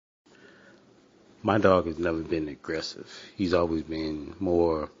My dog has never been aggressive. He's always been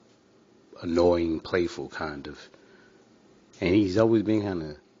more annoying, playful kind of. And he's always been kind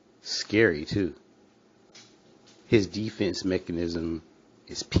of scary too. His defense mechanism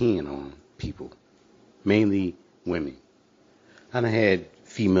is peeing on people, mainly women. I done had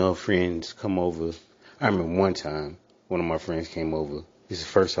female friends come over. I remember one time one of my friends came over. This is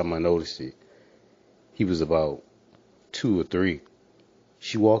the first time I noticed it. He was about 2 or 3.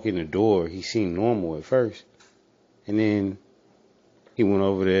 She walked in the door. He seemed normal at first. And then he went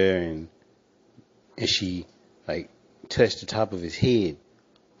over there and she like touched the top of his head.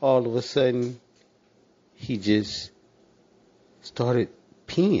 All of a sudden, he just started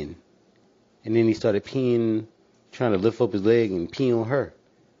peeing. And then he started peeing, trying to lift up his leg and pee on her.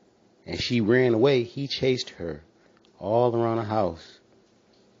 And she ran away. He chased her all around the house,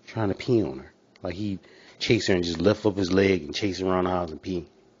 trying to pee on her. Like he chased her and just lift up his leg and chase her around the house and pee.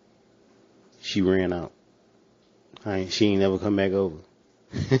 She ran out. She ain't never come back over.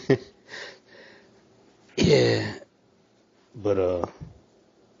 Yeah. But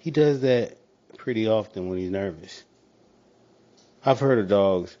he does that pretty often when he's nervous. I've heard of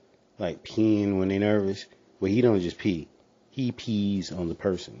dogs like peeing when they're nervous, but he don't just pee. He pees on the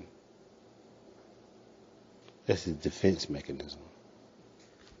person. That's his defense mechanism.